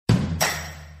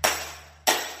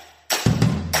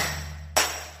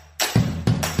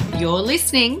You're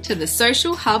listening to the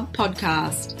Social Hub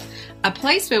podcast, a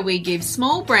place where we give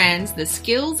small brands the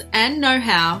skills and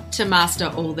know-how to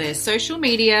master all their social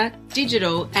media,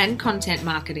 digital and content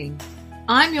marketing.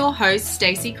 I'm your host,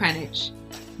 Stacey Cranich,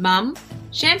 mum,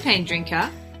 champagne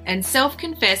drinker and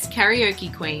self-confessed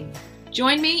karaoke queen.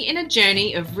 Join me in a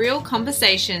journey of real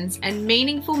conversations and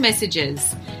meaningful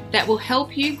messages that will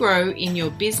help you grow in your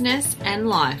business and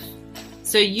life,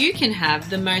 so you can have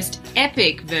the most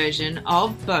epic version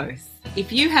of both.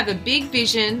 If you have a big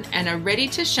vision and are ready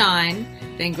to shine,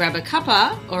 then grab a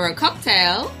cuppa or a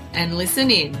cocktail and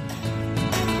listen in.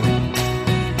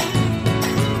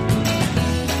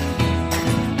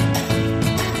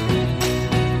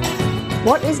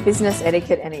 What is business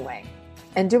etiquette anyway?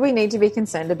 And do we need to be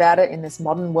concerned about it in this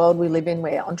modern world we live in,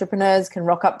 where entrepreneurs can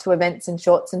rock up to events in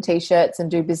shorts and t-shirts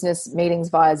and do business meetings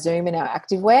via Zoom in our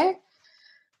activewear?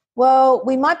 Well,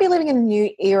 we might be living in a new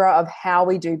era of how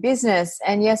we do business.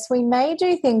 And yes, we may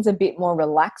do things a bit more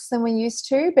relaxed than we used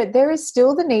to, but there is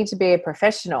still the need to be a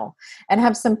professional and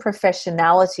have some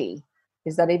professionality.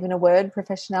 Is that even a word,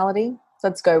 professionality?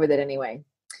 Let's go with it anyway.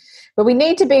 But we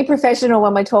need to be professional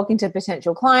when we're talking to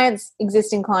potential clients,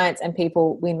 existing clients, and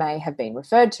people we may have been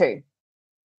referred to.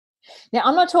 Now,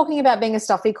 I'm not talking about being a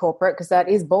stuffy corporate, because that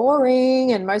is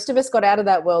boring, and most of us got out of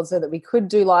that world so that we could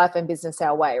do life and business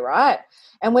our way, right?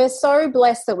 And we're so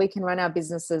blessed that we can run our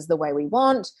businesses the way we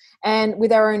want and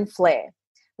with our own flair.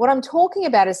 What I'm talking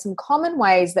about is some common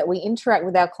ways that we interact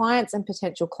with our clients and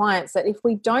potential clients that if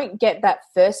we don't get that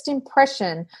first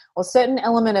impression or certain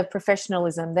element of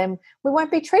professionalism, then we won't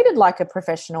be treated like a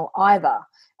professional either.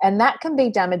 And that can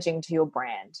be damaging to your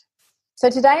brand. So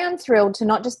today I'm thrilled to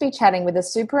not just be chatting with a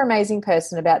super amazing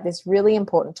person about this really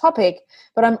important topic,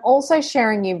 but I'm also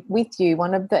sharing with you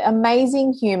one of the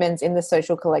amazing humans in the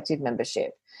Social Collective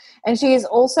membership. And she is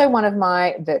also one of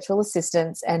my virtual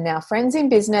assistants and now friends in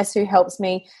business who helps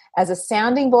me as a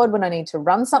sounding board when I need to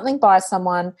run something by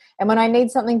someone, and when I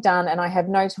need something done and I have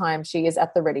no time, she is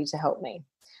at the ready to help me.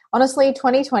 Honestly,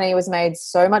 2020 was made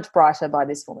so much brighter by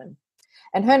this woman.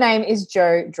 And her name is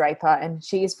Jo Draper, and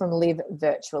she is from Live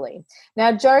Virtually.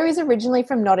 Now, Jo is originally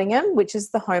from Nottingham, which is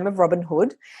the home of Robin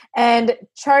Hood, and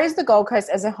chose the Gold Coast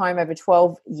as a home over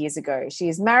 12 years ago. She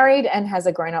is married and has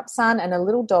a grown-up son and a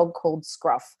little dog called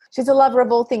Scruff. She's a lover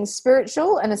of all things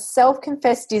spiritual and a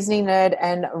self-confessed Disney nerd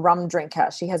and rum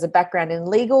drinker. She has a background in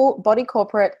legal, body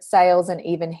corporate, sales, and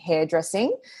even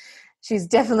hairdressing. She's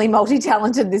definitely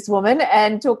multi-talented, this woman,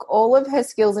 and took all of her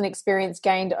skills and experience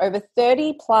gained over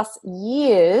 30 plus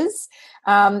years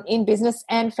in business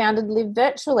and founded Live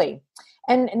Virtually.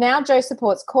 And now Jo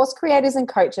supports course creators and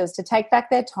coaches to take back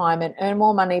their time and earn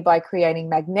more money by creating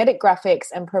magnetic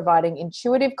graphics and providing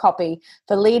intuitive copy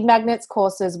for lead magnets,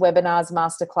 courses, webinars,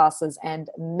 masterclasses, and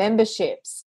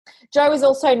memberships. Jo is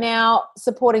also now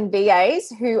supporting VAs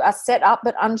who are set up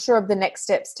but unsure of the next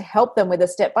steps to help them with a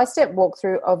step-by-step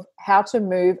walkthrough of how to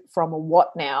move from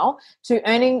what now to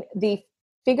earning the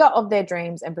figure of their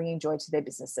dreams and bringing joy to their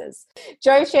businesses.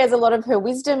 Jo shares a lot of her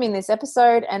wisdom in this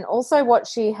episode and also what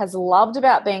she has loved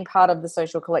about being part of the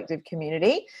Social Collective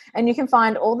community. And you can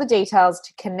find all the details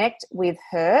to connect with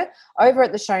her over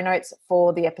at the show notes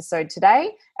for the episode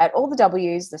today at all the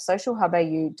W's,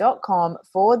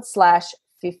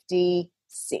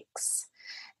 thesocialhubau.com/56.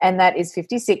 And that is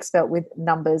 56 spelt with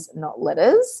numbers, not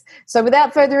letters. So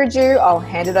without further ado, I'll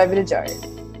hand it over to Jo.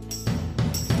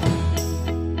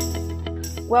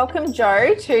 Welcome,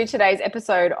 Jo, to today's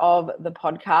episode of the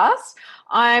podcast.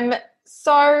 I'm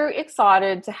so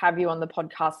excited to have you on the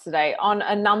podcast today on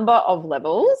a number of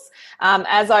levels.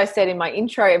 As I said in my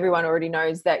intro, everyone already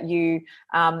knows that you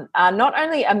are not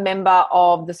only a member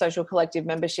of the Social Collective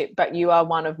membership, but you are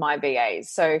one of my VAs.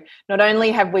 So not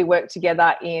only have we worked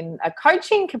together in a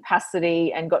coaching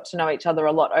capacity and got to know each other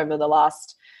a lot over the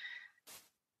last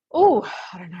I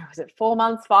don't know, was it 4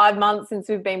 months, 5 months since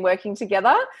we've been working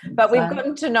together? But we've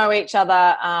gotten to know each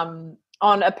other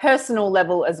on a personal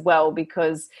level as well,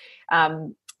 because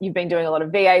you've been doing a lot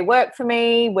of VA work for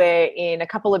me. We're in a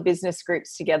couple of business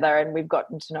groups together and we've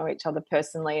gotten to know each other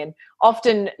personally. And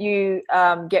often you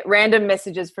get random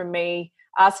messages from me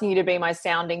asking you to be my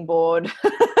sounding board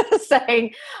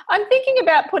saying, I'm thinking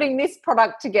about putting this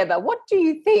product together. What do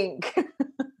you think?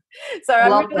 So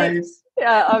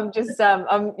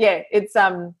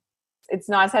it's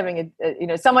nice having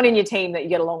someone in your team that you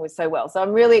get along with so well. So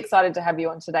I'm really excited to have you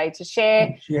on today to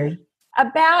share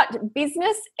about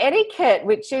business etiquette,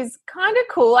 which is kind of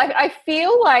cool. I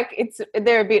feel like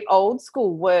they're a bit old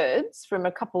school words from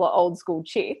a couple of old school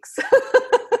chicks,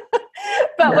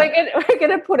 but we're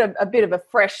going to put a bit of a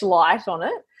fresh light on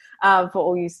it for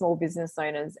all you small business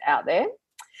owners out there.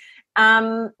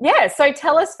 So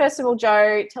tell us, first of all,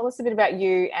 Jo, tell us a bit about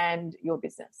you and your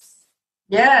business.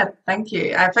 Yeah, thank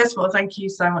you. First of all, thank you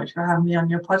so much for having me on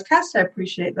your podcast. I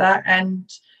appreciate that. And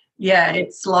yeah,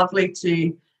 it's lovely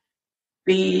to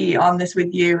be on this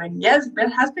with you. And yes, it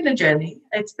has been a journey.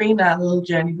 It's been a little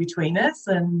journey between us,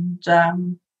 and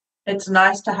it's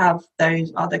nice to have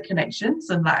those other connections.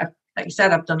 And like you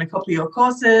said, I've done a couple of your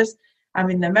courses. I'm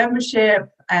in the membership,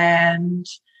 and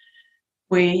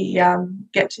we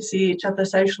get to see each other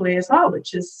socially as well,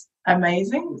 which is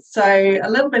amazing. So a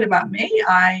little bit about me.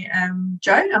 I am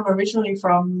Jo. I'm originally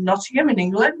from Nottingham in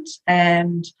England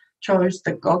and chose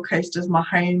the Gold Coast as my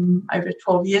home over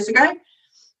 12 years ago.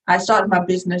 I started my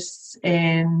business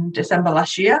in December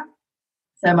last year.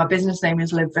 So my business name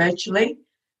is Live Virtually,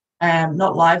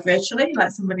 not live virtually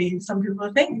like some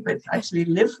people think, but actually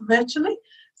live virtually.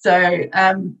 So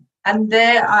and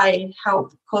there I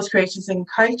help course creators and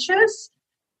coaches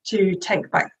to take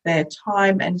back their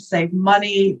time and save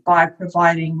money by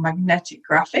providing magnetic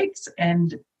graphics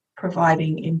and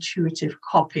providing intuitive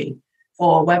copy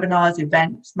for webinars,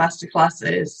 events,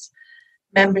 masterclasses,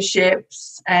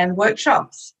 memberships and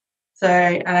workshops. So,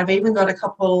 and I've even got a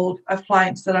couple of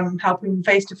clients that I'm helping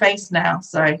face-to-face now,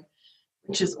 so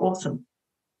which is awesome.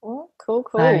 Oh, cool.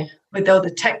 So, with all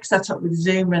the tech set up with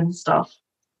Zoom and stuff.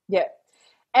 Yeah.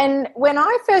 And when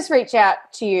I first reached out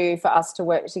to you for us to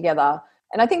work together,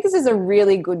 and I think this is a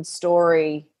really good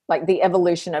story, like the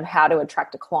evolution of how to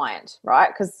attract a client, right?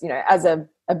 Because, you know, as a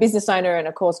business owner and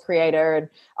a course creator, and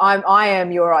I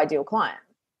am your ideal client,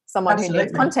 someone Absolutely. Who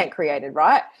needs content created,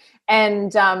 right?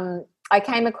 And I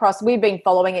came across, we'd been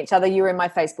following each other. You were in my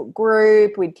Facebook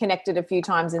group. We'd connected a few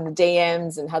times in the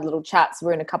DMs and had little chats.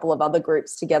 We're in a couple of other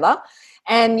groups together.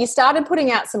 And you started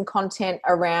putting out some content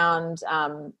around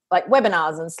like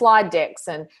webinars and slide decks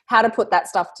and how to put that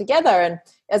stuff together. And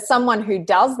as someone who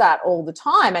does that all the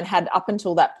time and had up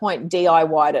until that point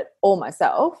DIY'd it all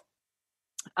myself,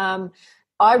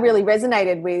 I really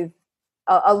resonated with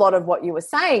a lot of what you were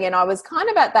saying. And I was kind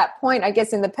of at that point, I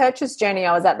guess in the purchase journey,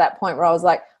 I was at that point where I was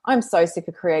like, I'm so sick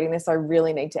of creating this. I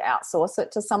really need to outsource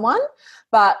it to someone.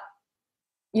 But,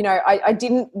 you know, I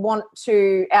didn't want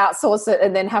to outsource it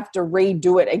and then have to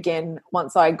redo it again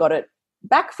once I got it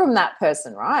back from that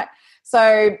person, right?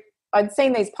 So I'd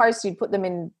seen these posts, you'd put them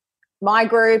in my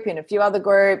group, in a few other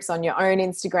groups, on your own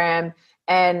Instagram.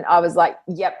 And I was like,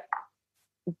 yep,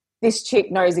 this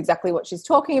chick knows exactly what she's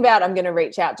talking about. I'm going to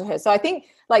reach out to her. So I think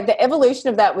like the evolution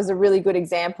of that was a really good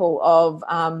example of,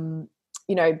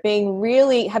 you know, having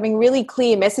really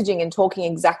clear messaging and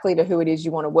talking exactly to who it is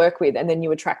you want to work with, and then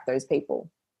you attract those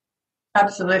people.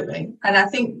 Absolutely. And I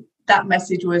think that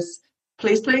message was,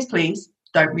 please, please, please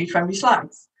don't refund me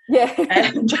slides. Yeah.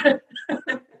 And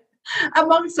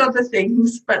amongst other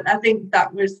things, but I think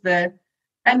that was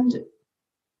and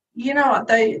you know,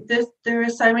 there are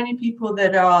so many people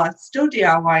that are still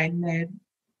DIYing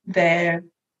their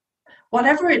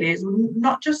whatever it is,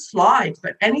 not just slides,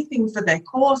 but anything for their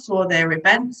course or their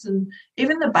events and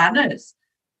even the banners,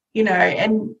 you know.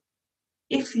 And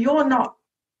if you're not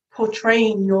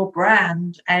portraying your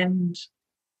brand and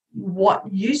what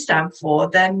you stand for,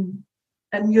 then,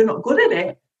 and you're not good at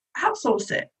it,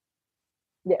 outsource it.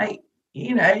 Yeah. Like,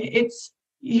 you know,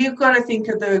 you've got to think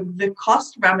of the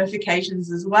cost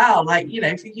ramifications as well. Like, you know,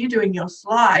 if you're doing your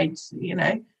slides, you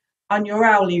know, on your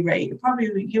hourly rate,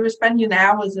 you were spending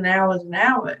hours and hours and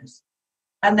hours,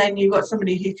 and then you've got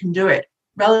somebody who can do it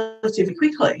relatively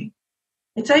quickly.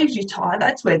 It saves you time.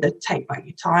 That's where they take back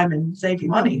your time and save you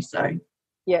money. So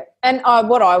yeah. And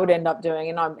what I would end up doing,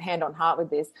 and I'm hand on heart with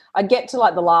this, I'd get to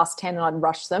like the last 10 and I'd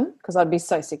rush them because I'd be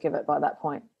so sick of it by that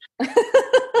point.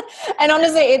 And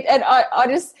honestly,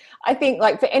 I think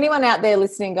like for anyone out there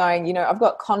listening going, you know, I've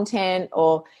got content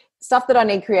or stuff that I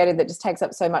need created that just takes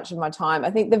up so much of my time. I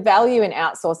think the value in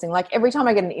outsourcing, like every time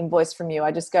I get an invoice from you,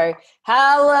 I just go,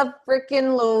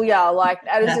 hallelujah. Like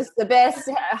that is just the best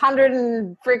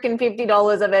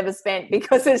 $150 I've ever spent,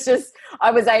 because it's just,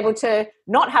 I was able to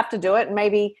not have to do it and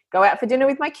maybe go out for dinner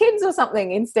with my kids or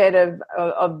something instead of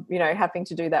you know, having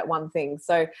to do that one thing.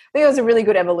 So I think it was a really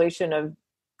good evolution of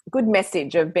good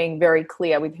message of being very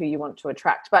clear with who you want to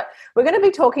attract. But we're going to be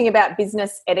talking about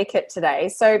business etiquette today.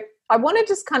 So I want to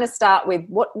just kind of start with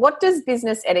what does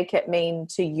business etiquette mean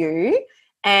to you,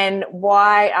 and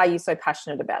why are you so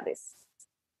passionate about this?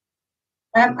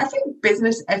 I think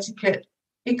business etiquette,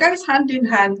 it goes hand in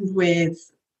hand with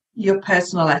your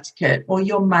personal etiquette or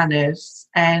your manners.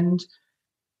 And,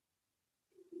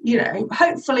 you know,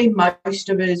 hopefully most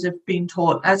of us have been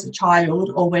taught as a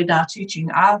child, or we're now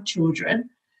teaching our children,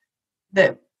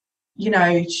 that, you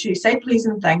know, to say please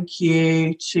and thank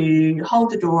you, to hold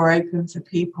the door open for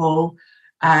people,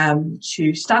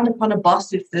 to stand up on a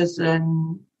bus if there's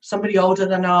somebody older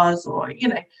than us, or,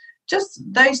 just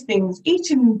those things,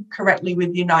 eating correctly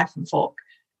with your knife and fork,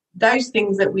 those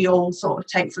things that we all sort of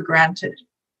take for granted.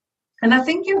 And I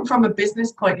think from a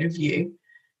business point of view,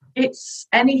 it's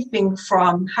anything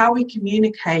from how we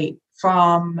communicate,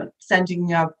 from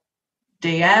sending a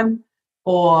DM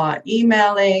or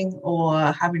emailing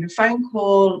or having a phone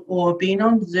call or being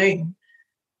on Zoom.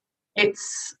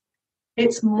 It's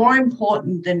more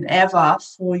important than ever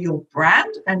for your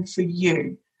brand and for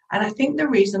you. And I think the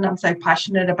reason I'm so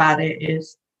passionate about it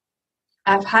is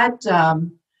I've had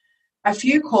a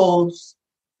few calls,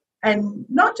 and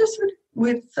not just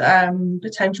with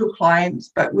potential clients,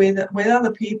 but with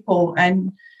other people.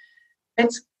 And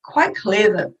it's quite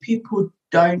clear that people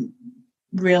don't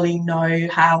really know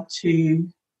how to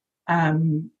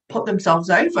put themselves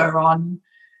over on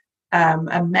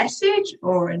a message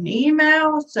or an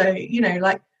email. So,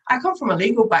 like, I come from a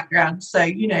legal background, so,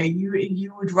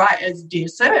 you would write as dear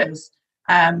sirs,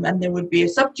 and there would be a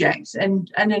subject, and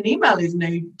an email is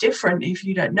no different if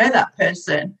you don't know that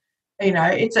person.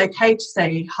 It's okay to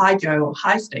say hi Joe or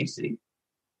hi Stacey,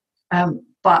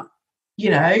 but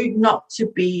not to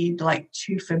be like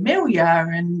too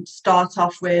familiar and start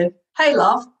off with hey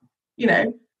love.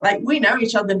 Like, we know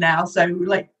each other now, so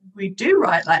like we do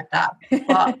write like that.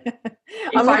 But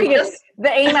I'm looking at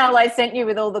the email I sent you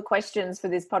with all the questions for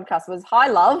this podcast was hi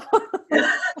love.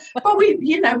 but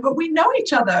we know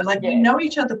each other, like, we know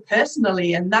each other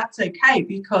personally, and that's okay,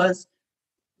 because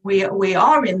we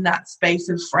are in that space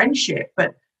of friendship.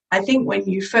 But I think when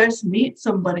you first meet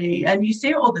somebody, and you see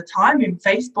it all the time in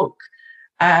Facebook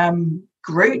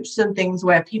groups and things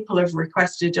where people have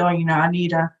requested,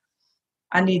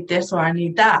 I need this or I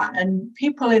need that, and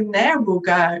people in there will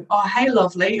go, oh, hey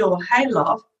lovely, or hey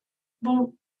love.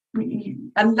 Well,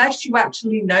 unless you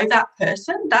actually know that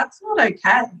person, that's not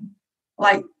okay.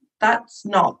 Like, that's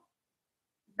not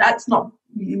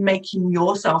making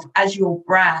yourself as your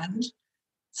brand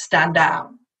stand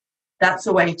out. That's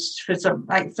a way for some,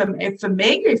 like, for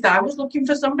me, if I was looking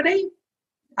for somebody,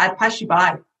 I'd pass you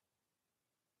by,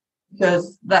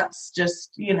 because that's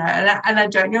just, and I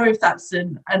don't know if that's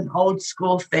an old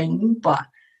school thing, but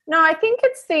no, I think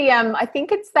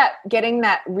it's that getting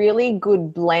that really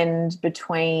good blend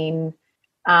between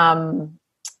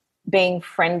being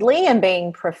friendly and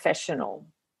being professional.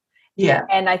 Yeah.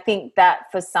 And I think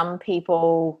that for some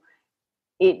people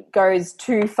it goes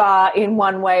too far in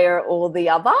one way or the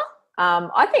other.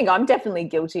 I think I'm definitely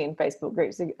guilty in Facebook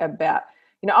groups about,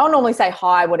 I'll normally say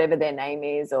hi, whatever their name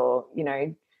is, or,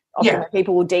 often when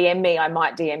people will DM me, I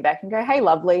might DM back and go, hey,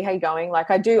 lovely, how you going?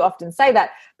 Like, I do often say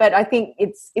that. But I think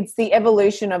it's the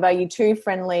evolution of, are you too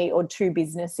friendly or too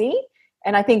businessy?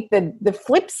 And I think the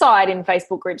flip side in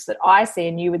Facebook groups that I see,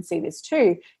 and you would see this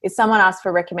too, is someone asks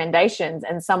for recommendations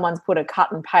and someone's put a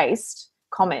cut and paste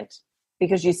comment,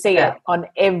 because you see it on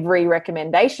every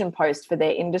recommendation post for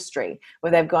their industry,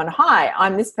 where they've gone, hi,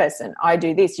 I'm this person, I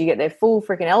do this. You get their full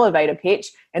freaking elevator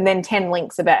pitch and then 10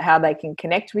 links about how they can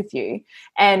connect with you.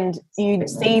 And you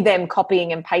see them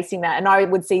copying and pasting that. And I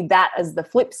would see that as the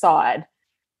flip side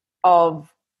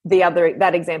of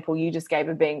that example you just gave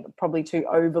of being probably too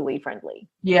overly friendly.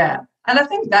 Yeah. And I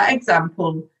think that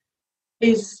example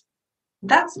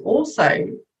that's also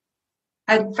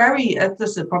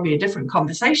this is probably a different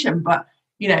conversation, but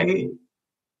the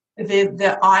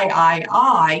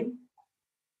I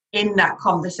in that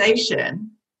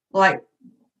conversation, like,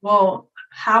 well,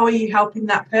 how are you helping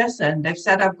that person? They've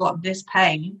said, I've got this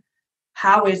pain.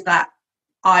 How is that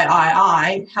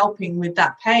I helping with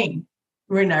that pain?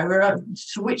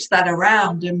 Switch that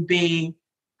around and be,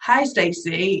 hi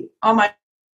Stacey, oh my,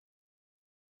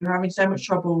 you're having so much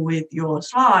trouble with your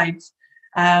slides.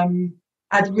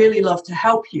 I'd really love to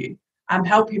help you. I'm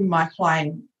helping my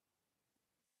client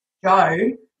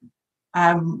Joe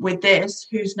with this,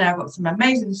 who's now got some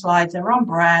amazing slides. They're on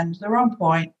brand, they're on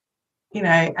point,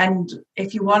 and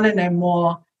if you want to know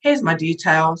more, here's my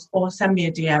details, or send me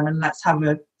a DM and let's have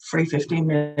a free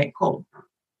 15-minute call.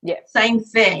 Yeah. Same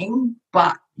thing,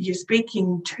 but you're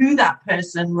speaking to that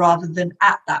person rather than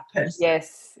at that person.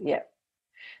 Yes, yeah.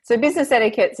 So business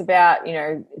etiquette's about,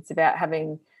 it's about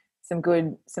having some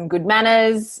good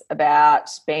manners, about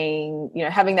being,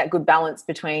 having that good balance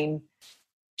between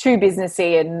too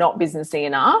businessy and not businessy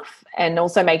enough, and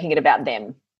also making it about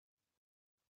them,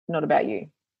 not about you.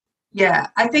 Yeah,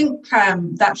 I think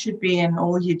that should be in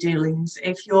all your dealings.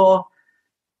 If you're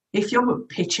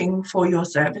pitching for your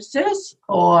services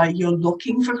or you're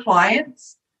looking for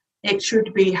clients, it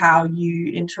should be how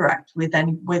you interact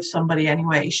with somebody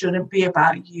anyway. It shouldn't be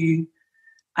about you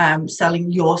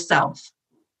selling yourself.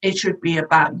 It should be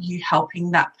about you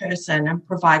helping that person and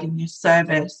providing your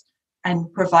service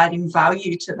and providing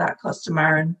value to that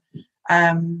customer.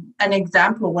 And an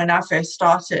example, when I first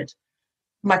started,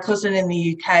 my cousin in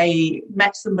the UK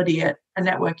met somebody at a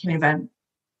networking event,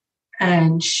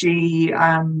 and she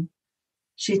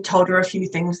told her a few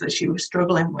things that she was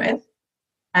struggling with.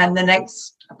 And the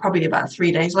next, probably about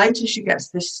 3 days later, she gets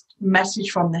this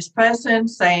message from this person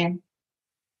saying,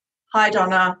 "Hi,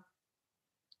 Donna,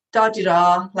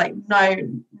 da-da-da, like, no,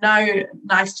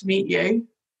 nice to meet you.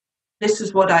 This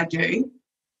is what I do."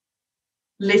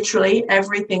 Literally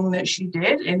everything that she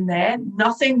did in there,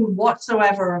 nothing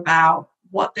whatsoever about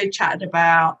what they chatted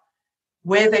about,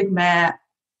 where they'd met,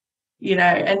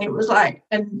 and it was like,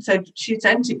 and so she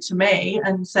sent it to me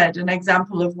and said an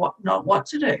example of what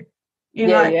to do.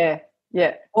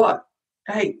 What?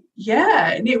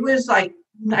 And it was like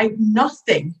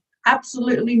nothing,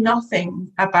 absolutely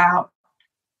nothing about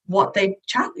what they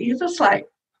chatted. You're just like,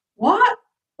 what?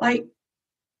 Like,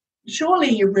 surely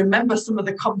you remember some of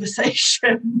the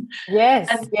conversation. Yes.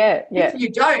 And yeah. if you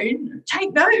don't,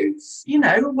 take notes.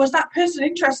 Was that person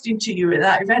interesting to you at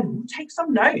that event? Take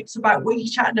some notes about what you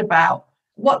chatted about,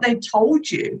 what they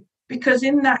told you, because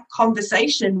in that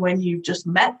conversation when you've just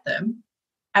met them,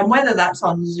 and whether that's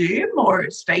on Zoom or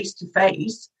it's face to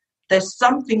face, there's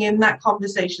something in that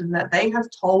conversation that they have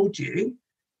told you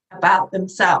about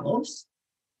themselves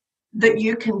that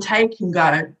you can take and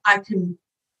go, I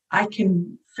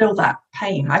can feel that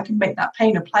pain. I can make that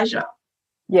pain a pleasure.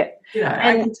 Yeah.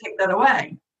 I can take that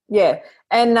away. Yeah.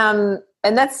 And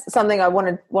that's something I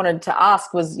wanted to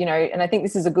ask was, and I think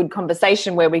this is a good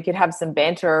conversation where we could have some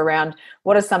banter around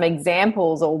what are some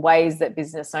examples or ways that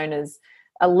business owners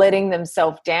are letting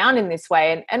themselves down in this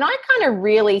way. And I kind of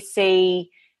really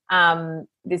see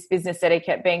this business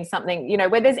etiquette being something,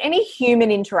 where there's any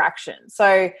human interaction.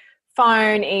 So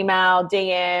phone, email,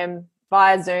 DM,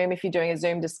 via Zoom, if you're doing a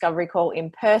Zoom discovery call,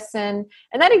 in person.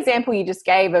 And that example you just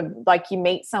gave of like you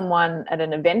meet someone at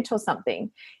an event or something,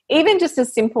 even just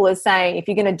as simple as saying, if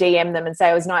you're going to DM them and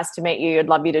say, "It was nice to meet you, I'd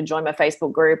love you to join my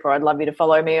Facebook group," or "I'd love you to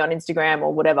follow me on Instagram,"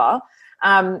 or whatever.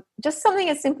 Just something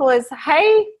as simple as,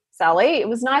 "Hey, Sally, it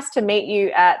was nice to meet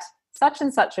you at such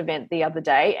and such event the other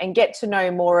day and get to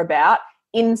know more about,"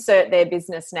 insert their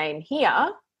business name here.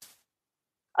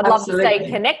 "I'd love to stay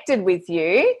connected with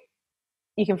you.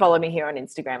 You can follow me here on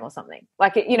Instagram," or something.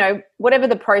 Like, whatever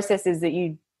the process is that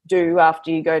you do after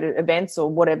you go to events or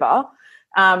whatever,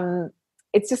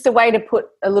 it's just a way to put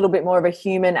a little bit more of a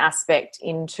human aspect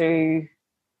into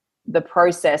the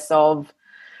process of,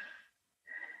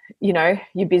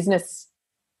 your business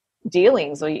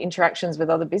dealings or your interactions with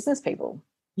other business people.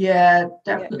 Yeah,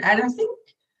 definitely. Yeah. And I think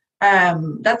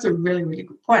that's a really, really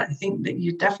good point. I think that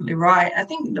you're definitely right. I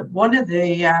think that one of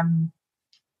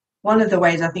the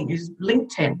ways I think is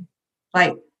LinkedIn.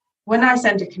 Like, when I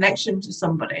send a connection to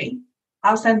somebody,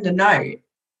 I'll send a note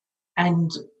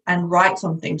and write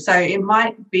something. So it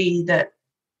might be that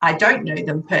I don't know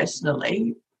them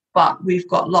personally, but we've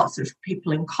got lots of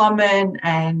people in common,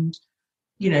 and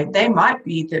they might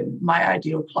be my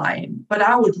ideal client. But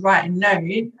I would write a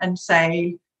note and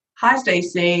say, "Hi,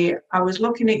 Stacey, I was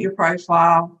looking at your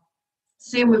profile,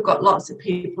 seeing we've got lots of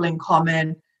people in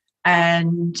common,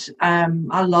 and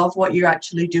I love what you're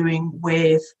actually doing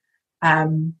with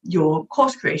your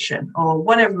course creation," or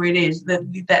whatever it is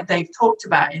that they've talked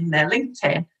about in their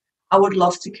LinkedIn. "I would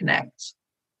love to connect.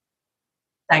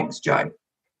 Thanks, Joe."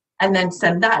 And then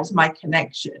send that as my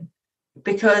connection.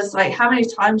 Because, like, how many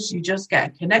times do you just get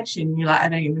a connection? You're like, "I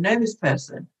don't even know this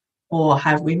person," or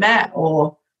 "Have we met?"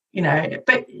 Or,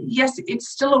 but yes, it's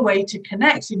still a way to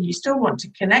connect, and you still want to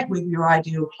connect with your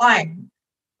ideal client.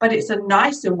 But it's a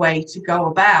nicer way to go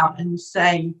about and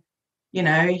say,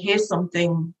 here's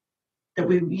something that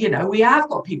we have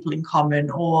got people in common,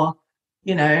 or,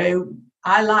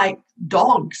 I like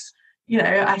dogs.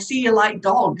 I see you like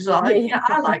dogs. Or,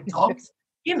 I like dogs.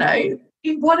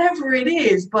 Whatever it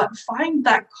is, but find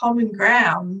that common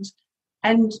ground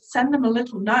and send them a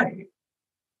little note.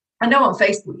 I know on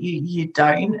Facebook you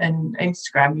don't, and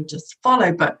Instagram you just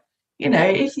follow, but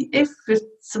if for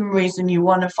some reason you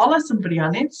want to follow somebody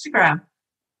on Instagram,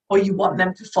 or you want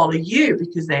them to follow you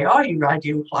because they are your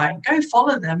ideal client, go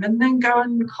follow them and then go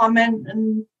and comment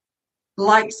and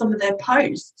like some of their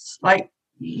posts. Like,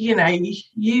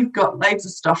 you've got loads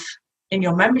of stuff in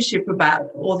your membership about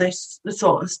all this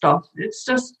sort of stuff. It's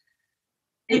just,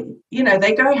 they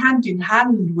go hand in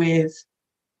hand with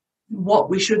what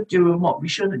we should do and what we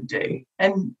shouldn't do.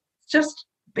 And just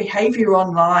behavior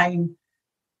online,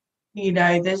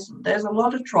 there's a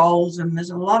lot of trolls, and there's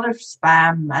a lot of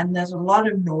spam, and there's a lot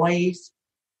of noise,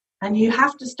 and you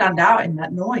have to stand out in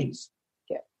that noise.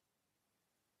 Yeah.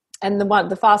 And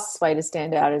the fastest way to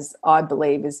stand out is, I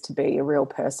believe, is to be a real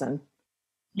person.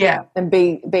 Yeah. And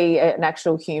be an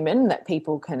actual human that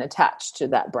people can attach to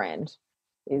that brand.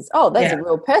 Is, there's a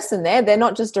real person there. They're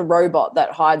not just a robot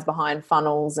that hides behind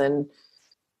funnels and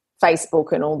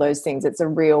Facebook and all those things. It's a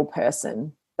real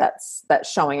person that's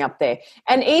showing up there.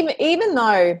 And even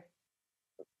though,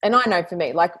 and I know for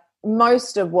me, like,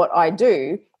 most of what I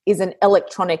do is an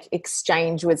electronic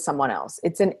exchange with someone else.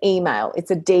 It's an email,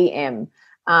 it's a DM.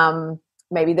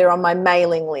 Maybe they're on my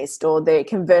mailing list, or they're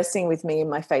conversing with me in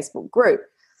my Facebook group.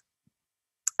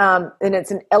 And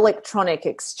it's an electronic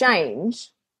exchange.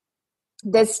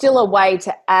 There's still a way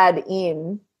to add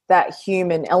in that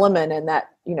human element and that,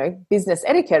 business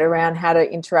etiquette around how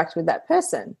to interact with that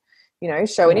person,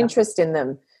 show an interest in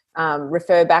them,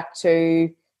 refer back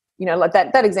to, like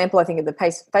that example, I think, of the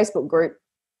Facebook group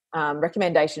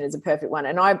recommendation is a perfect one.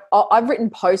 And I've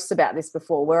written posts about this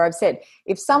before where I've said,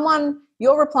 if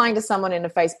you're replying to someone in a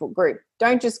Facebook group,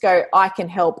 don't just go, I can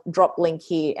help, drop link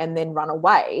here, and then run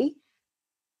away.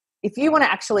 If you want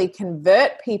to actually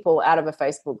convert people out of a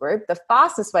Facebook group, the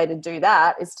fastest way to do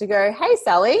that is to go, hey,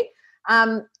 Sally,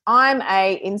 I'm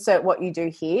insert what you do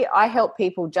here. I help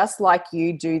people just like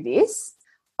you do this.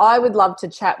 I would love to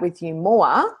chat with you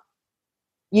more.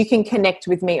 You can connect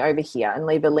with me over here, and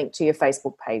leave a link to your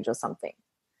Facebook page or something.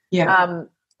 Yeah.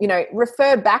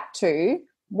 Refer back to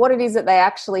what it is that they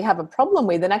actually have a problem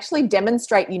with, and actually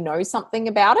demonstrate something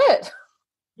about it.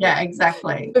 Yeah,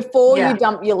 exactly. Before you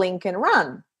dump your link and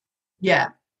run. Yeah.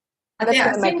 And that's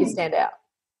going to make you stand out.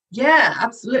 Yeah,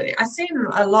 absolutely. I've seen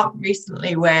a lot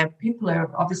recently where people are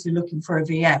obviously looking for a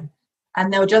VA,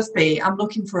 and they'll just be, I'm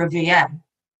looking for a VA.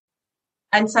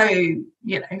 And so,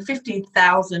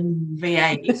 50,000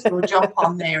 VAs will jump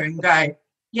on there and go,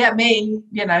 yeah, me,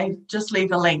 just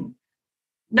leave a link.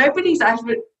 Nobody's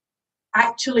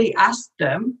actually asked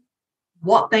them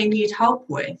what they need help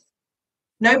with.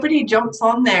 Nobody jumps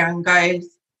on there and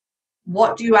goes,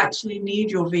 what do you actually need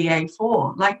your VA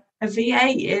for? Like, a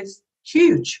VA is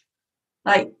huge.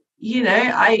 Like,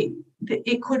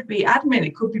 it could be admin,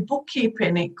 it could be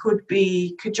bookkeeping, it could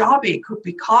be Kajabi, it could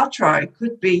be Kartra, it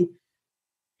could be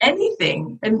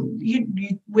anything. And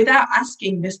you without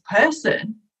asking this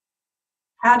person,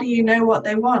 how do you know what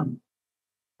they want?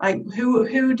 Like,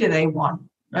 who do they want?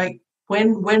 Like,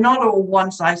 when we're not all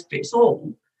one size fits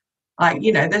all, like,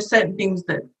 there's certain things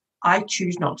that I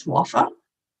choose not to offer.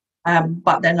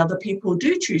 But then other people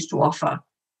do choose to offer.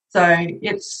 So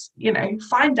it's,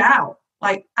 find out,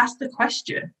 like, ask the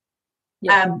question.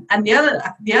 Yeah. And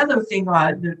the other thing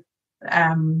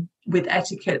with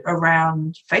etiquette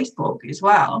around Facebook as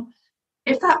well,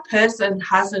 if that person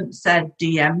hasn't said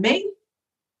DM me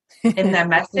in their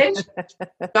message,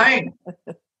 don't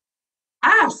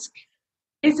ask,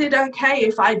 is it okay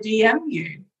if I DM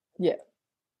you? Yeah.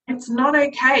 It's not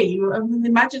okay.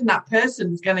 Imagine that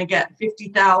person's going to get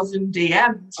 50,000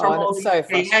 DMs from all these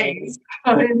VAs.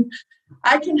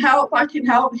 I can help.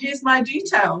 Here's my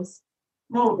details.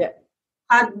 Well,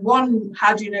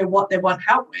 how do you know what they want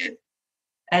help with?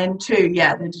 And two, they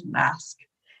didn't ask.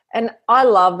 And I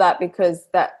love that, because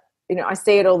I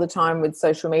see it all the time with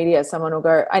social media. Someone will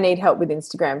go, I need help with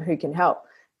Instagram. Who can help?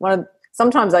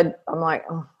 Sometimes I'm like,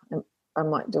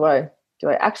 do I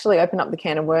actually open up the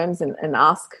can of worms and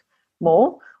ask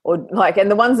more? Or like, and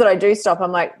the ones that I do stop,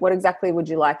 I'm like, what exactly would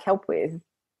you like help with?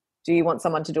 Do you want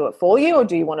someone to do it for you, or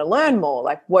do you want to learn more?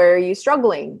 Like, where are you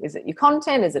struggling? Is it your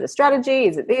content? Is it a strategy?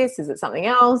 Is it this? Is it something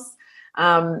else?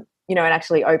 And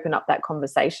actually open up that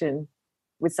conversation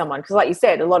with someone. Because like you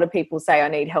said, a lot of people say, I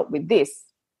need help with this.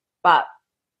 But,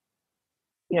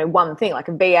 one thing, like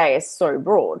a VA is so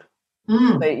broad.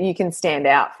 So you can stand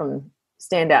out from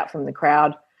the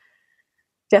crowd.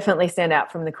 Definitely stand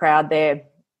out from the crowd there.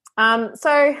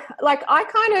 So like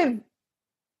I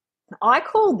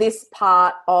call this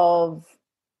part of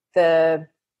the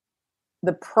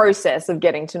process of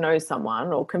getting to know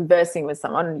someone or conversing with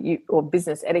someone, or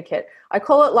business etiquette, I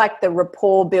call it like the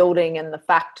rapport building and the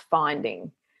fact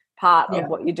finding part of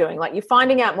what you're doing. Like, you're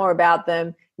finding out more about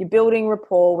them, you're building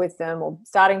rapport with them, or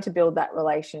starting to build that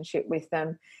relationship with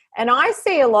them. And I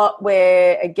see a lot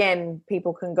where, again,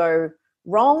 people can go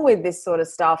wrong with this sort of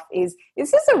stuff is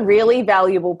this a really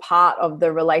valuable part of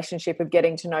the relationship of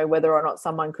getting to know whether or not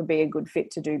someone could be a good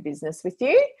fit to do business with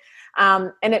you.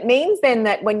 And it means then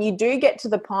that when you do get to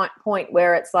the point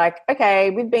where it's like,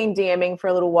 okay, we've been DMing for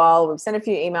a little while, we've sent a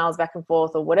few emails back and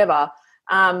forth or whatever,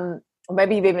 or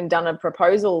maybe you've even done a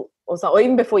proposal or something, or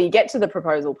even before you get to the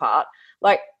proposal part,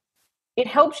 like, it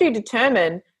helps you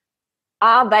determine,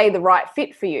 are they the right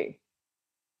fit for you?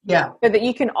 Yeah. So that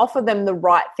you can offer them the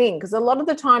right thing. Because a lot of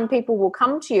the time people will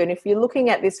come to you, and if you're looking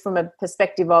at this from a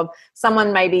perspective of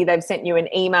someone, maybe they've sent you an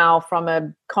email from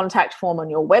a contact form on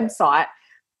your website,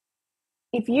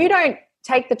 if you don't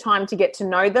take the time to get to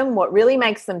know them, what really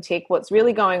makes them tick, what's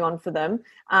really going on for them,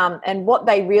 and what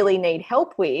they really need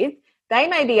help with, they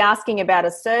may be asking about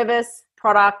a service,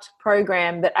 product,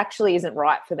 program that actually isn't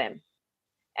right for them.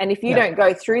 And if you don't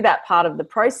go through that part of the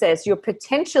process, you're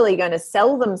potentially going to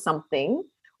sell them something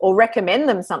or recommend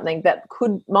them something that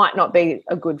might not be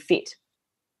a good fit.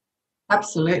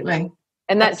 Absolutely.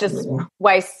 And that just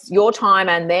wastes your time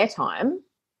and their time,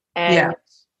 and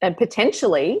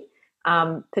potentially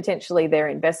their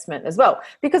investment as well.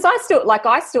 Because I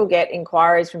still get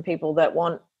inquiries from people that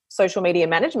want social media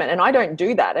management, and I don't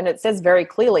do that. And it says very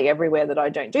clearly everywhere that I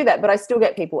don't do that, but I still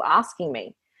get people asking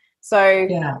me. So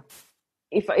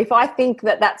if I think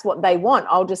that that's what they want,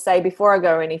 I'll just say, before I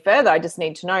go any further, I just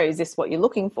need to know, is this what you're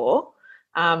looking for?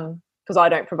 Because I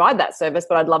don't provide that service,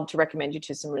 but I'd love to recommend you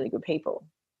to some really good people.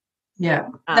 Yeah,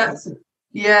 that's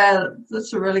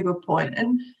a really good point.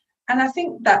 And I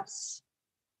think that's,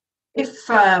 if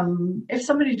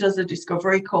somebody does a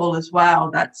discovery call as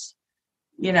well, that's,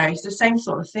 it's the same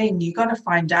sort of thing. You got to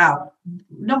find out,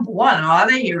 number one, are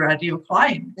they your ideal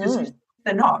client? Because if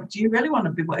they're not, do you really want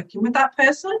to be working with that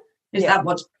person? Is that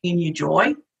what's bringing you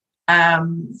joy?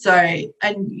 Find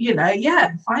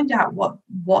out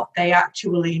what they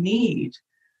actually need.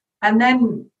 And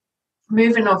then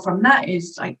moving on from that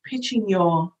is like pitching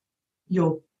your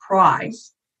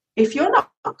price. If you're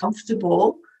not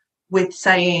comfortable with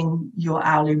saying your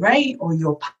hourly rate or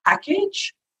your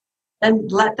package, then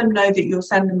let them know that you'll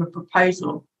send them a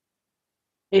proposal.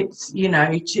 It's,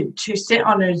 to sit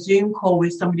on a Zoom call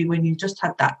with somebody when you just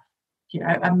had that,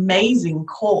 amazing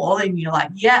call, and you're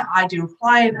like, ideal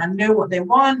client, I know what they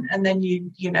want. And then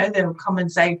they'll come and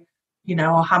say,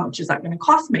 how much is that going to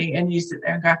cost me? And you sit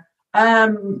there and go,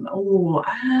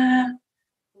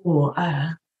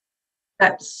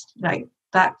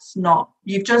 that's not,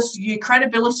 your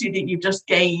credibility that you've just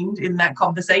gained in that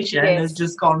conversation has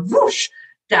just gone whoosh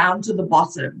down to the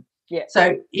bottom.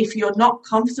 So if you're not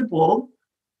comfortable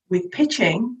with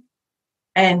pitching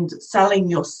and selling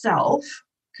yourself,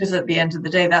 because at the end of the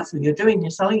day, that's what you're doing, you're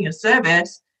selling your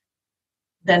service,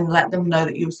 then let them know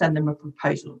that you'll send them a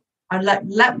proposal. And let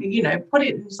me, put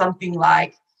it in something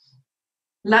like,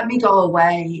 let me go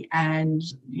away and,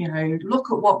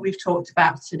 look at what we've talked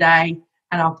about today,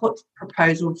 and I'll put the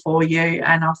proposal for you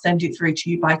and I'll send it through to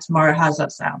you by tomorrow. How's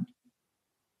that sound?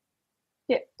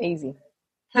 Yeah, easy.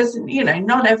 Because,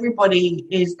 not everybody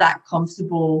is that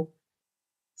comfortable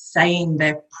saying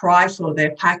their price or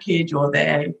their package or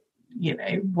their,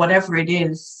 whatever it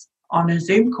is on a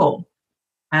Zoom call.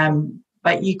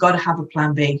 But you got to have a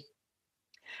plan B.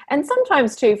 And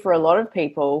sometimes too, for a lot of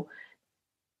people,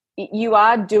 you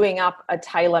are doing up a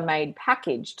tailor-made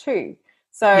package too.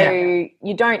 So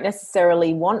you don't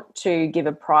necessarily want to give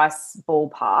a price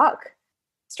ballpark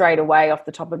straight away off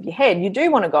the top of your head. You do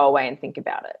want to go away and think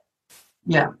about it.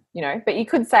 Yeah. But you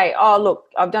could say, oh, look,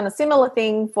 I've done a similar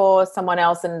thing for someone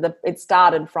else and it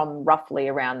started from roughly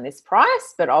around this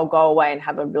price, but I'll go away and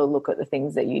have a real look at the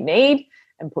things that you need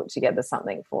and put together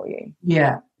something for you.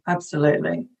 Yeah,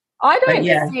 absolutely.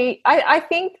 I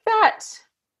think that,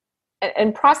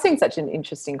 and pricing is such an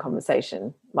interesting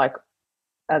conversation, like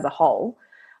as a whole,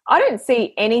 I don't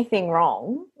see anything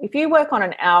wrong. If you work on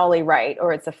an hourly rate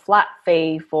or it's a flat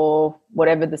fee for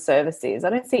whatever the service is,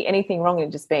 I don't see anything wrong in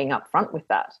just being upfront with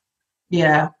that.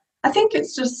 Yeah. I think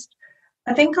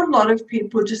a lot of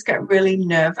people just get really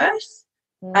nervous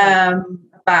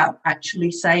about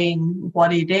actually saying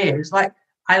what it is. Like,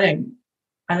 I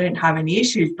don't have any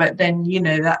issues, but then,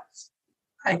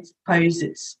 I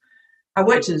suppose I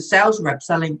worked as a sales rep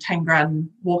selling 10 grand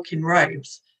walk-in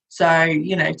robes. So,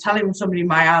 telling somebody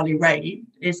my hourly rate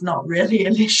is not really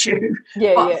an issue.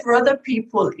 But for other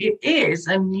people, it is.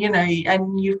 And,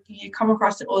 and you come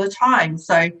across it all the time.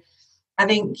 So I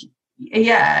think,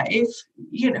 if,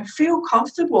 feel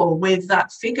comfortable with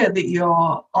that figure that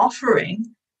you're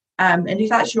offering. And if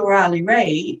that's your hourly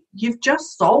rate, you've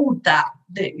just sold that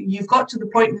you've got to the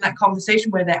point in that conversation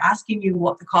where they're asking you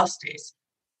what the cost is.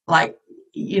 Like,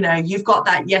 you've got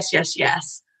that yes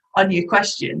on your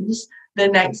questions.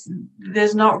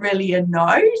 There's not really a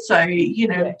no. So,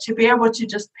 to be able to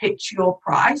just pitch your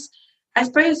price, I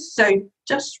suppose, so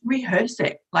just rehearse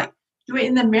it. Like, do it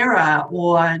in the mirror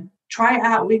or try it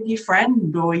out with your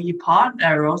friend or your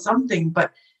partner or something,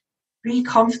 but be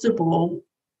comfortable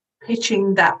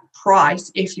pitching that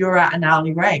price if you're at an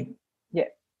hourly rate. Yeah.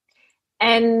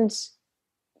 And,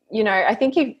 I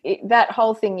think that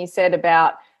whole thing you said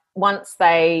about once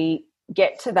they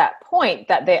get to that point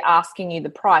that they're asking you the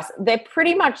price, they're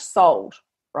pretty much sold,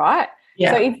 right?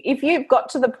 Yeah. So if you've got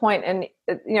to the point, and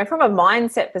from a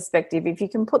mindset perspective, if you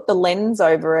can put the lens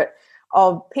over it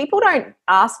of people don't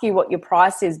ask you what your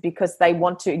price is because they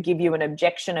want to give you an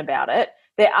objection about it.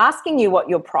 They're asking you what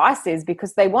your price is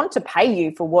because they want to pay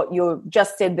you for what you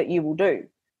just said that you will do.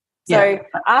 So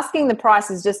asking the price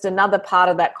is just another part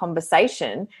of that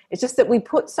conversation. It's just that we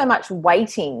put so much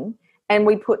weighting and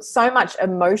we put so much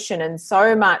emotion and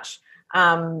so much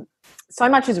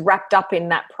is wrapped up in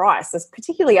that price. As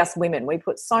particularly us women, we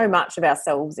put so much of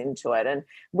ourselves into it, and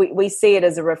we see it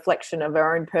as a reflection of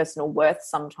our own personal worth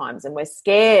sometimes, and we're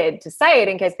scared to say it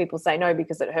in case people say no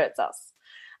because it hurts us.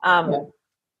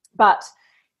 But,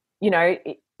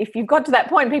 if you've got to that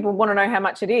point, people want to know how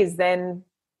much it is, then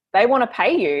they want to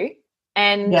pay you.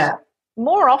 And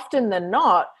more often than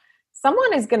not,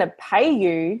 someone is going to pay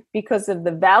you because of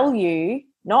the value,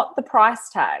 not the price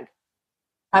tag.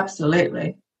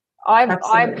 Absolutely.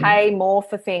 I pay more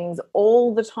for things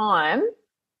all the time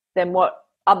than what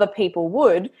other people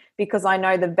would, because I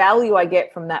know the value I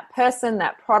get from that person,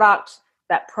 that product,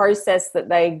 that process that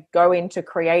they go into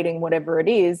creating whatever it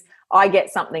is. I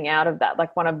get something out of that.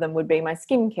 Like one of them would be my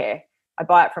skincare. I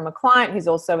buy it from a client who's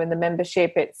also in the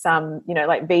membership. It's,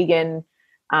 like vegan,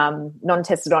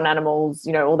 non-tested on animals,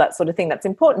 all that sort of thing. That's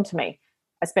important to me.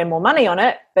 I spend more money on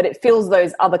it, but it fills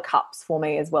those other cups for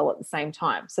me as well at the same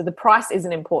time. So the price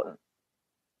isn't important.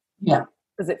 Yeah.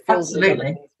 Because it fills those other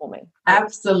things for me.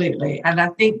 Absolutely. And I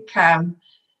think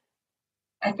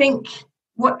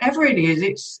whatever it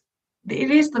is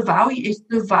the value. It's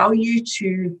the value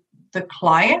to the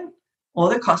client or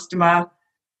the customer,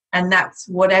 and that's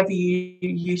whatever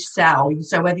you sell.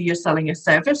 So whether you're selling a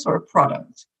service or a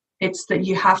product, it's that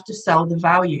you have to sell the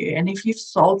value. And if you've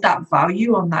sold that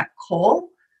value on that call,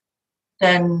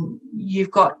 then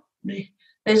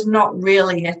there's not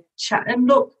really a chat. And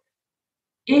look,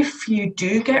 if you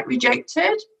do get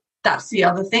rejected, that's the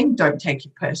other thing. Don't take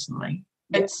it personally.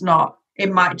 It's not.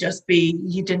 It might just be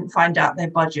you didn't find out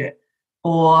their budget,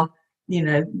 or,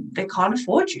 they can't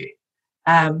afford you.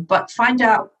 But find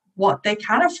out what they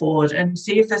can afford and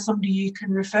see if there's somebody you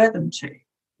can refer them to.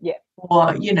 Yeah.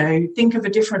 Or, think of a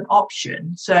different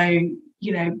option. So,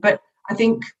 but I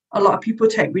think a lot of people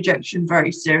take rejection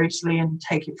very seriously and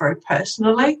take it very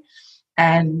personally.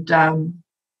 And,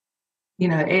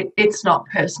 it's not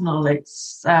personal.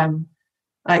 It's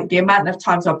like the amount of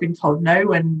times I've been told no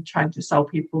when trying to sell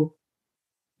people.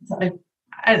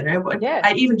 I don't know.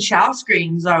 I even shower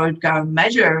screens I would go and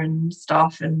measure and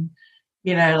stuff, and,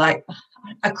 like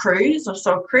a cruise. I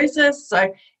saw cruises.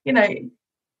 So,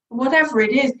 whatever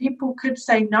it is, people could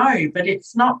say no, but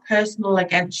it's not personal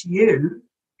against you.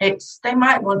 They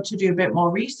might want to do a bit more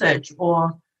research,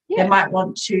 or they might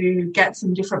want to get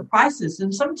some different prices.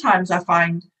 And sometimes I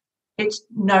find it's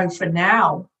no for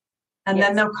now, and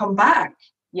then they'll come back.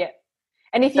 Yeah.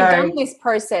 And if you've done this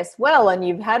process well and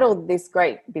you've had all this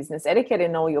great business etiquette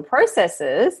in all your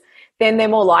processes, then they're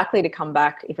more likely to come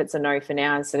back if it's a no for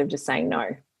now instead of just saying no.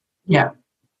 Yeah,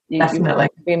 definitely.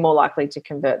 You'll be more likely to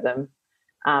convert them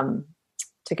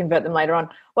later on.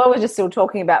 Well, we're just still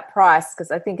talking about price, because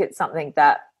I think it's something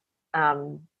that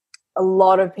a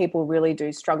lot of people really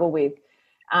do struggle with.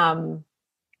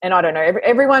 And I don't know,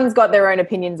 everyone's got their own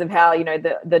opinions of how,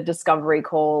 the discovery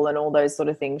call and all those sort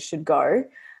of things should go.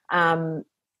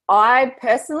 I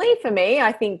personally, for me,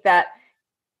 I think that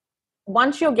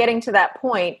once you're getting to that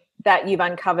point that you've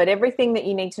uncovered everything that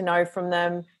you need to know from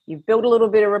them, you've built a little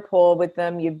bit of rapport with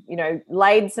them, you've,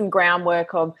 laid some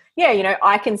groundwork of,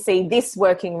 I can see this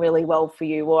working really well for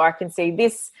you, or I can see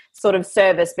this sort of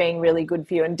service being really good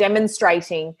for you, and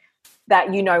demonstrating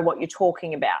that you know what you're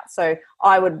talking about. So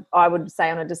I would say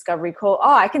on a discovery call,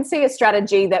 I can see a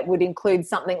strategy that would include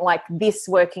something like this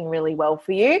working really well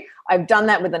for you. I've done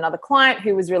that with another client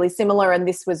who was really similar, and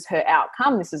this was her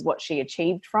outcome. This is what she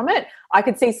achieved from it. I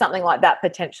could see something like that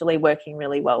potentially working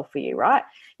really well for you, right?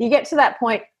 You get to that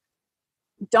point,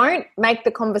 don't make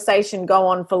the conversation go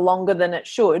on for longer than it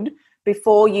should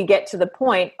before you get to the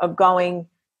point of going,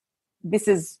 this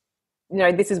is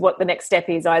what the next step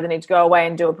is. I either need to go away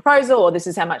and do a proposal, or this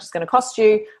is how much it's going to cost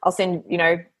you. I'll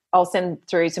send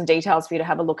through some details for you to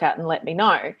have a look at and let me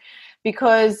know.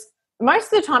 Because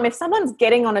most of the time, if someone's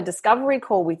getting on a discovery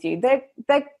call with you,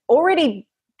 they're already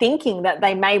thinking that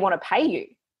they may want to pay you.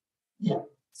 Yeah.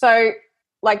 So,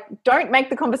 don't make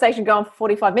the conversation go on for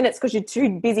 45 minutes because you're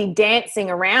too busy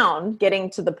dancing around getting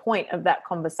to the point of that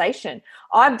conversation.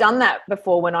 I've done that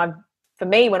before when I've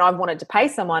wanted to pay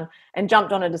someone and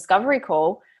jumped on a discovery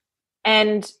call,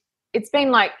 and it's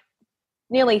been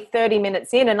nearly 30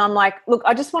 minutes in, and I'm like, look,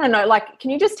 I just want to know, like, can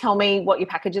you just tell me what your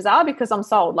packages are? Because I'm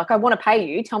sold. Like, I want to pay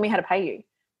you. Tell me how to pay you.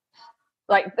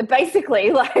 Like,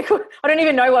 basically, like, I don't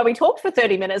even know why we talked for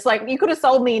 30 minutes. Like, you could have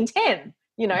sold me in 10,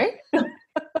 you know?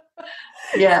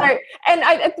 Yeah. So,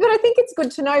 but I think it's good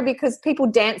to know, because people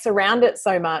dance around it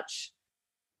so much.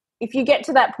 If you get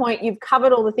to that point, you've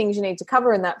covered all the things you need to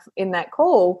cover in that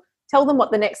call. Tell them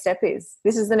what the next step is.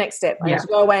 This is the next step. I need to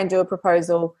go away and do a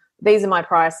proposal. These are my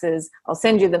prices. I'll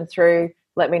send you them through.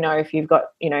 Let me know if you've got,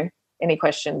 any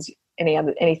questions,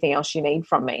 anything else you need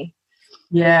from me.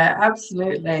 Yeah,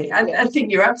 absolutely. I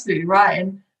think you're absolutely right.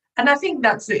 And I think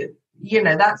that's it.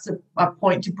 That's a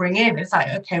point to bring in. It's like,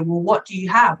 okay, well, what do you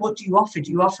have? What do you offer?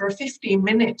 Do you offer a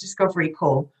 15-minute discovery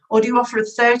call, or do you offer a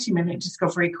 30-minute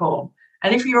discovery call?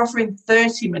 And if you're offering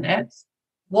 30 minutes,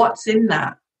 what's in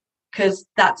that? Because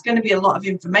that's going to be a lot of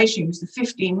information. Because the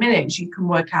 15 minutes you can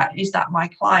work out, is that my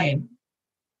client?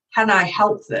 Can I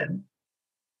help them?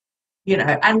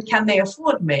 And can they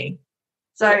afford me?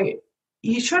 So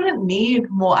you shouldn't need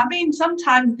more. I mean,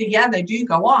 sometimes, they do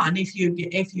go on if you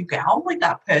get on with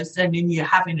that person and you're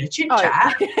having a chit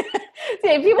chat.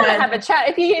 If you want to have a chat,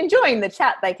 if you're enjoying the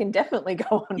chat, they can definitely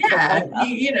go on. Yeah,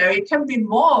 it can be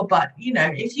more, but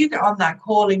if you get on that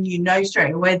call and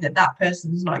straight away that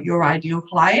person's not your ideal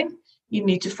client, you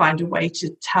need to find a way to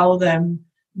tell them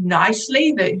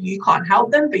nicely that you can't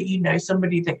help them, but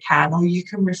somebody that can, or you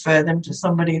can refer them to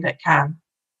somebody that can.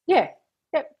 Yeah.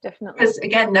 Yep, definitely. Because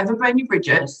again, never burn your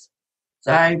bridges.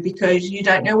 So, because you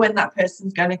don't know when that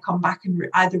person's going to come back and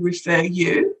either refer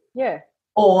you,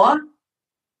 or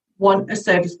want a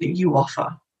service that you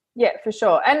offer. Yeah, for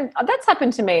sure. And that's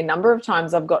happened to me a number of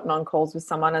times. I've gotten on calls with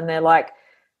someone and they're like,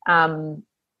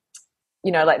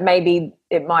 like maybe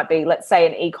it might be, let's say,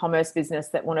 an e-commerce business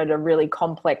that wanted a really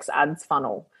complex ads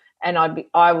funnel, and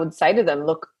I would say to them,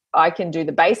 look, I can do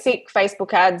the basic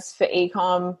Facebook ads for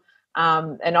e-com.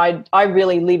 And I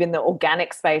really live in the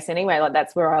organic space anyway. Like,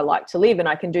 that's where I like to live. And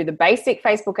I can do the basic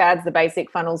Facebook ads, the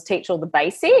basic funnels, teach all the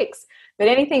basics. But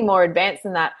anything more advanced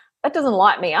than that doesn't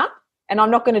light me up. And I'm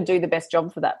not going to do the best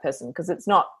job for that person, because it's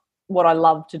not what I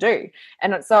love to do.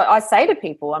 And so I say to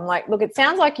people, I'm like, look, it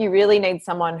sounds like you really need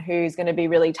someone who's going to be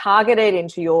really targeted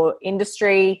into your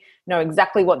industry, know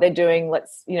exactly what they're doing.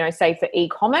 Let's, say for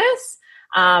e-commerce.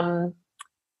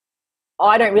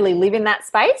 I don't really live in that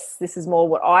space. This is more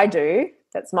what I do.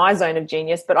 That's my zone of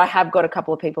genius, but I have got a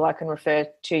couple of people I can refer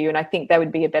to you, and I think they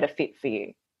would be a better fit for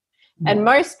you. Yeah. And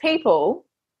most people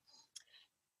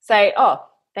say, oh,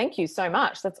 thank you so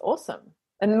much. That's awesome.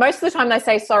 And most of the time they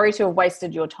say, sorry to have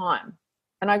wasted your time.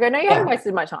 And I go, no, you haven't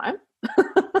wasted my time,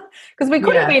 because we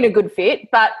could have been a good fit,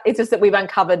 but it's just that we've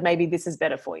uncovered maybe this is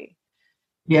better for you.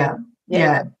 Yeah,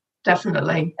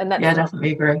 definitely. And that's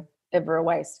definitely agree. Ever a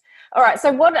waste. All right.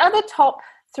 So what are the top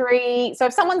 3? So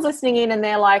if someone's listening in and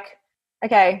they're like,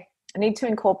 okay, I need to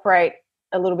incorporate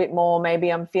a little bit more. Maybe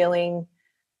I'm feeling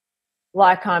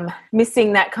like I'm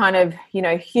missing that kind of,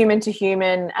 human to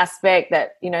human aspect,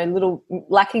 that,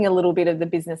 lacking a little bit of the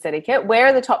business etiquette. Where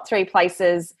are the top 3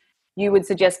 places you would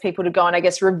suggest people to go and, I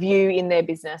guess, review in their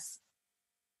business?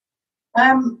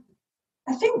 I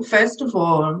think, first of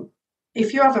all,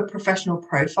 if you have a professional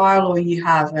profile or you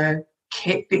have a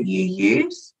kit that you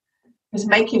use, is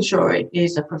making sure it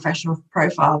is a professional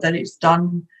profile, that it's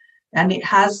done and it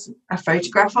has a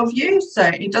photograph of you. So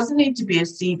it doesn't need to be a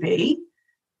CV,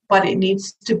 but it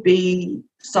needs to be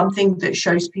something that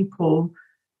shows people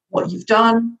what you've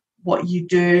done, what you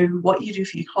do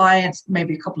for your clients,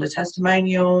 maybe a couple of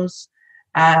testimonials,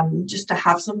 just to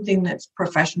have something that's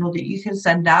professional that you can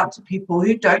send out to people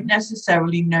who don't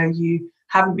necessarily know you,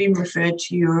 haven't been referred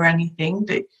to you or anything,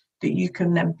 that you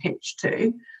can then pitch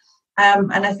to.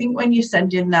 And I think when you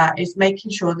send in that, is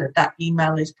making sure that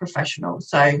email is professional.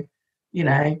 So,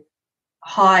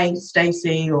 hi,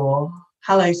 Stacey, or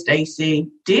hello, Stacey,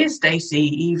 dear Stacey,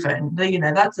 even,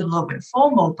 that's a little bit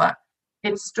formal, but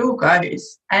it still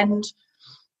goes. And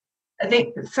I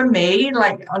think for me,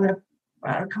 like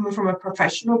coming from a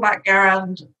professional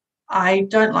background, I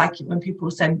don't like it when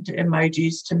people send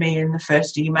emojis to me in the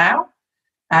first email.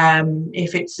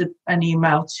 If it's an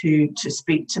email to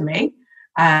speak to me,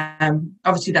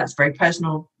 obviously that's very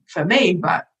personal for me,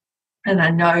 and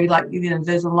I know,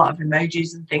 there's a lot of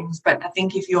emojis and things, but I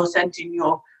think if you're sending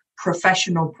your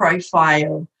professional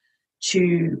profile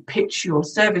to pitch your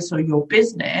service or your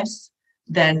business,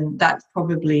 then that's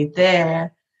probably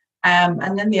there.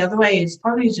 And then the other way is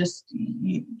probably just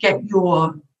you get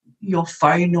your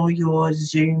phone or your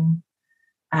Zoom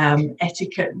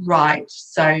etiquette right.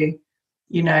 So,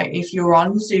 if you're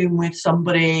on Zoom with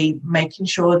somebody, making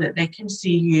sure that they can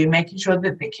see you, making sure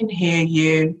that they can hear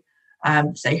you,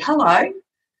 say hello,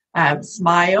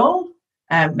 smile,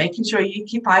 making sure you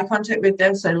keep eye contact with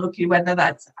them. So looking, whether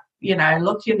that's,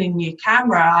 looking in your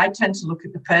camera, I tend to look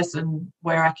at the person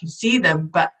where I can see them,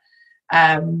 but,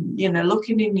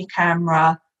 looking in your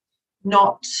camera,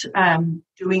 not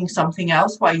doing something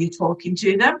else while you're talking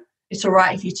to them. It's all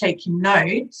right if you're taking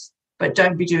notes, but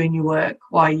don't be doing your work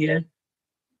while you're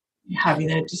having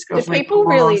a discovery. Do people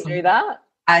really do that?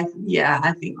 I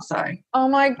think so. Oh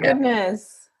my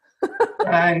goodness.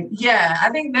 Yeah. I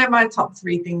think they're my top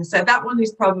 3 things. So that one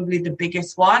is probably the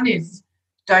biggest one, is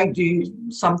don't do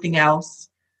something else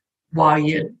while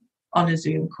you're on a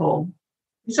Zoom call.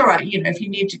 It's all right, if you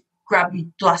need to grab a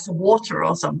glass of water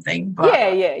or something, but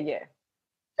yeah.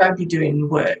 Don't be doing your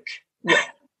work.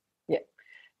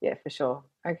 Yeah, for sure.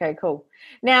 Okay, cool.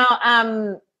 Now,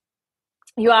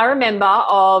 you are a member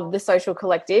of the Social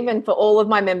Collective, and for all of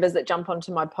my members that jump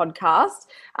onto my podcast,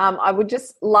 I would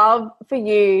just love for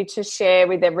you to share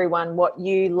with everyone what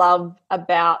you love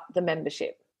about the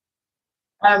membership.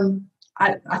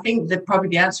 I think that probably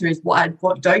the answer is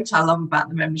what don't I love about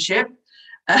the membership?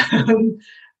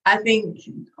 I think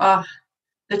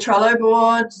the Trello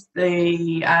boards,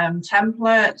 the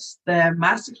templates, the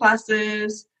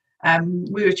masterclasses.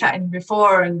 We were chatting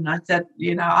before, and I said,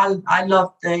 I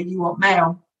love the You Want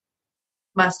Mail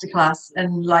masterclass,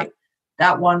 and like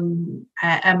that one,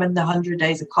 and the 100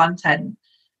 days of content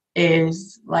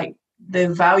is like the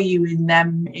value in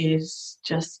them is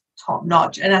just top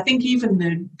notch. And I think even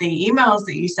the emails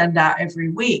that you send out every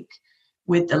week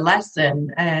with the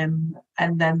lesson, and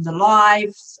then the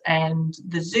lives and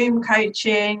the Zoom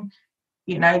coaching,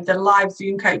 the live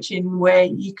Zoom coaching where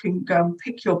you can go and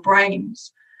pick your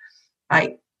brains.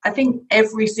 I think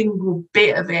every single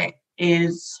bit of it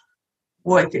is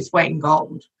worth its weight in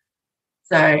gold.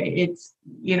 So it's,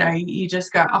 you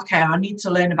just go, okay, I need to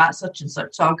learn about such and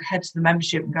such. So I'll head to the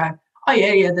membership and go, oh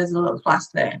yeah, there's a little class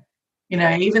there.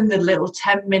 Even the little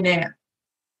 10-minute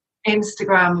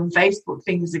Instagram and Facebook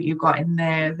things that you've got in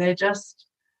there, they're just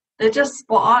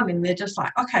spot on, and they're just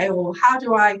like, okay, well, how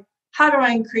do I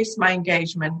increase my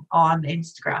engagement on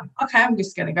Instagram? Okay, I'm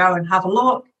just going to go and have a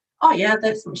look. Oh yeah,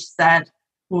 that's what she said.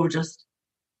 We'll just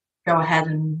go ahead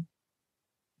and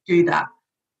do that.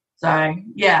 So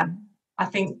yeah, I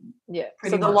think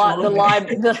So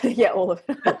all of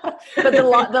it. But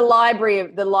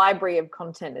the library of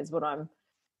content is what I'm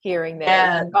hearing there.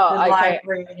 Yeah, okay,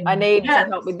 I need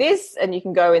some help with this, and you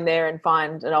can go in there and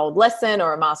find an old lesson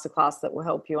or a masterclass that will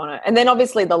help you on it. And then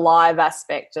obviously the live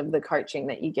aspect of the coaching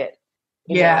that you get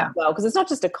as well, because it's not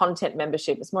just a content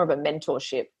membership, it's more of a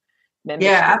mentorship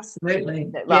membership. Yeah,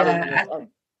 absolutely.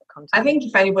 I think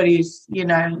if anybody's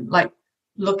like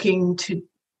looking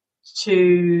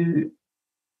to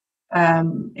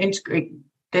integrate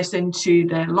this into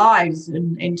their lives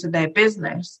and into their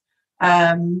business,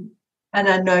 and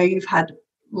I know you've had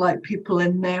like people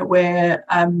in there where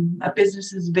a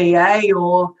business's VA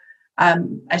or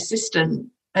assistant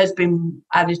has been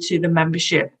added to the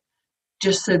membership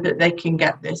just so that they can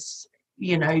get this,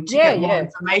 to get more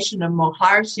information and more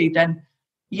clarity, then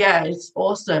it's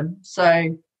awesome.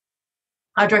 So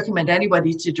I'd recommend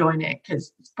anybody to join it,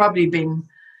 because it's probably been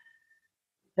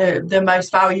the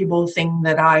most valuable thing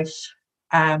that I've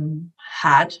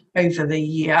had over the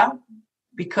year,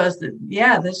 because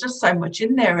there's just so much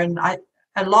in there, and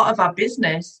a lot of our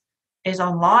business is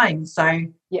online, so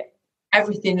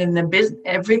everything in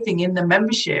the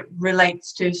membership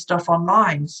relates to stuff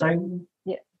online. So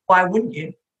why wouldn't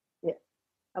you?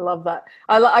 I love that.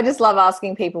 I just love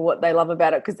asking people what they love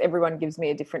about it, because everyone gives me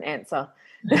a different answer.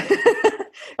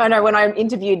 I know when I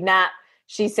interviewed Nat,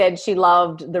 she said she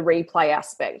loved the replay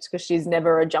aspect, because she's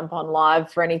never a jump on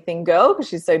live for anything girl, because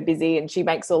she's so busy, and she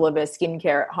makes all of her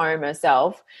skincare at home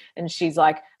herself. And she's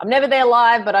like, I'm never there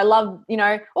live, but I love,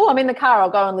 I'm in the car, I'll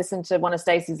go and listen to one of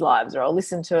Stacey's lives, or I'll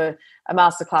listen to a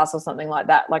masterclass or something like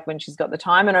that, like when she's got the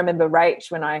time. And I remember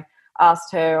Rach, when I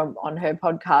asked her on her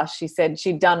podcast, she said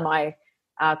she'd done my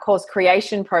course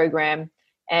creation program,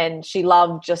 and she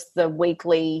loved just the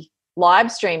weekly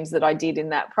live streams that I did in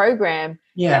that program.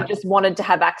 And just wanted to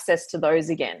have access to those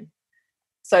again,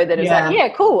 so that it's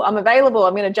like, cool, I'm available,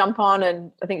 I'm going to jump on.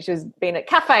 And I think she's been at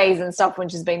cafes and stuff when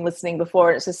she's been listening before,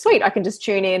 and it's just sweet, I can just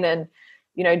tune in and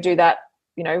do that,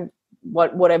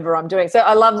 whatever I'm doing. So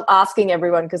I love asking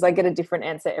everyone, because I get a different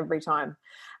answer every time.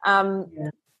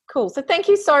 Cool. So thank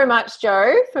you so much,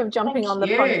 Jo, for jumping on the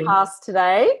podcast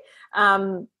today.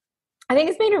 I think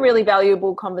it's been a really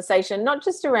valuable conversation, not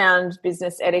just around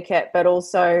business etiquette, but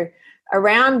also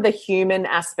around the human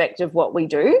aspect of what we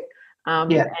do.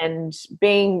 And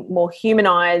being more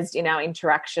humanized in our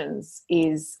interactions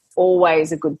is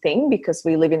always a good thing because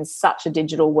we live in such a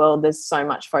digital world. There's so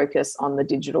much focus on the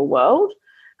digital world.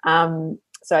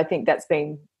 So I think that's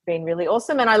been really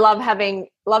awesome. And I love having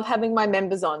my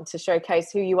members on to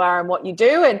showcase who you are and what you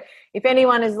do. And if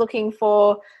anyone is looking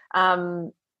for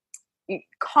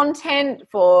content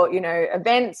for,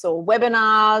 events or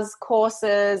webinars,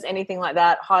 courses, anything like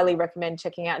that, highly recommend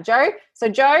checking out Jo. So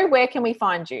Jo, where can we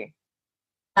find you?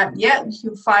 You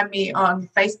can find me on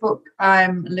Facebook.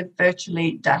 I'm Live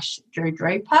Virtually Jo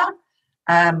Draper.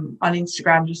 On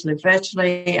Instagram, just Live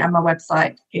Virtually, and my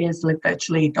website is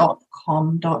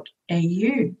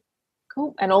livevirtually.com.au.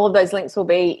 Cool. And all of those links will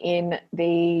be in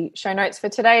the show notes for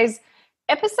today's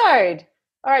episode.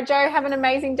 All right, Jo, have an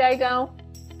amazing day, girl.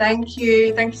 Thank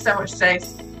you. Thank you so much,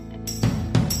 Stace.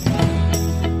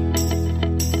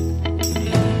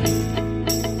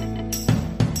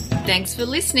 Thanks for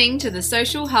listening to the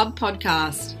Social Hub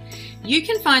podcast. You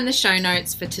can find the show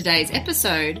notes for today's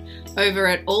episode over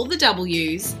at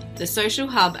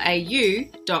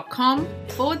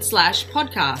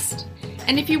allthewsthesocialhubau.com/podcast.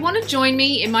 And if you want to join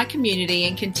me in my community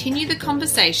and continue the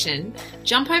conversation,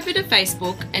 jump over to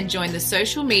Facebook and join the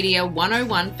Social Media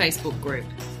 101 Facebook group.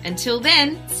 Until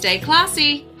then, stay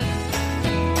classy.